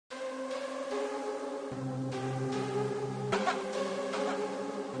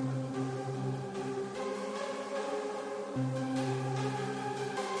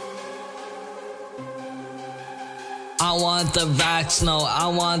I want the racks, no, I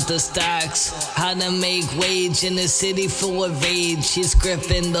want the stacks. How to make wage in a city full of rage. She's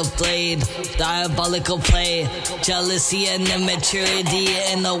gripping the blade, diabolical play. Jealousy and immaturity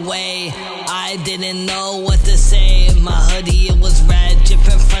in the way. I didn't know what to say. My hoodie, it was red,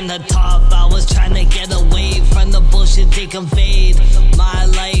 dripping from the top. I was trying to get away from the bullshit they conveyed. My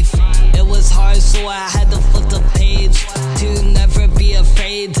life, it was hard, so I had to flip the page. To never be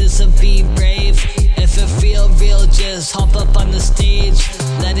afraid, just to be brave. If it feel real, just hop up on the stage.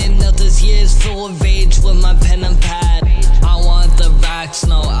 Letting out those years full of rage with my pen and pad. I want the racks,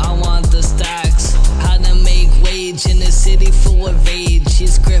 no, I want the stacks. How to make wage in a city full of rage.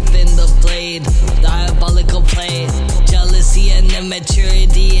 She's gripping the blade, diabolical play. Jealousy and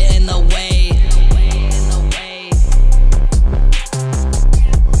immaturity in the way.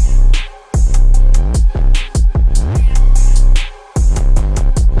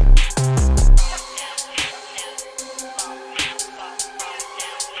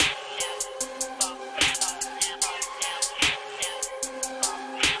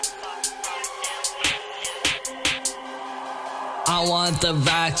 I want the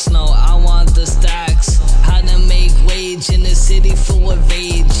racks, no, I want the stacks. How to make wage in a city full of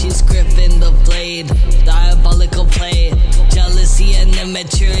rage. She's gripping the blade, diabolical play. Jealousy and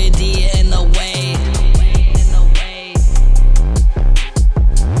immaturity.